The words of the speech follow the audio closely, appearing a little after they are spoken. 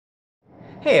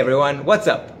Hey everyone, what's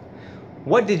up?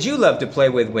 What did you love to play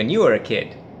with when you were a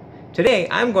kid? Today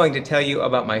I'm going to tell you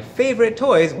about my favorite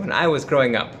toys when I was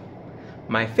growing up.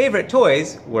 My favorite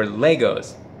toys were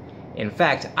Legos. In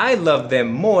fact, I loved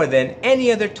them more than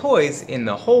any other toys in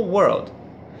the whole world.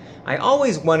 I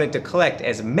always wanted to collect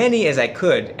as many as I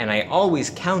could, and I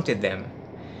always counted them.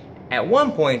 At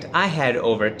one point, I had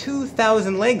over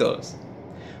 2,000 Legos.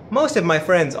 Most of my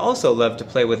friends also loved to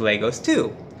play with Legos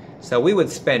too, so we would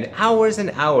spend hours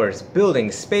and hours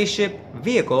building spaceship,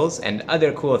 vehicles, and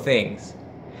other cool things.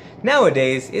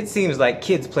 Nowadays, it seems like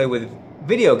kids play with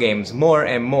video games more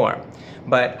and more,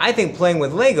 but I think playing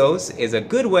with Legos is a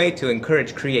good way to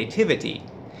encourage creativity.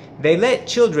 They let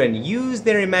children use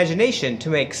their imagination to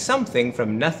make something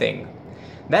from nothing.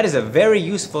 That is a very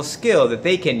useful skill that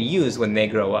they can use when they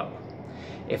grow up.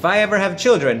 If I ever have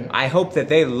children, I hope that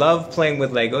they love playing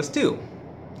with Legos too.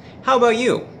 How about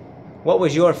you? What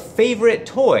was your favorite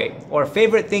toy or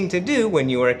favorite thing to do when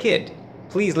you were a kid?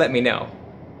 Please let me know.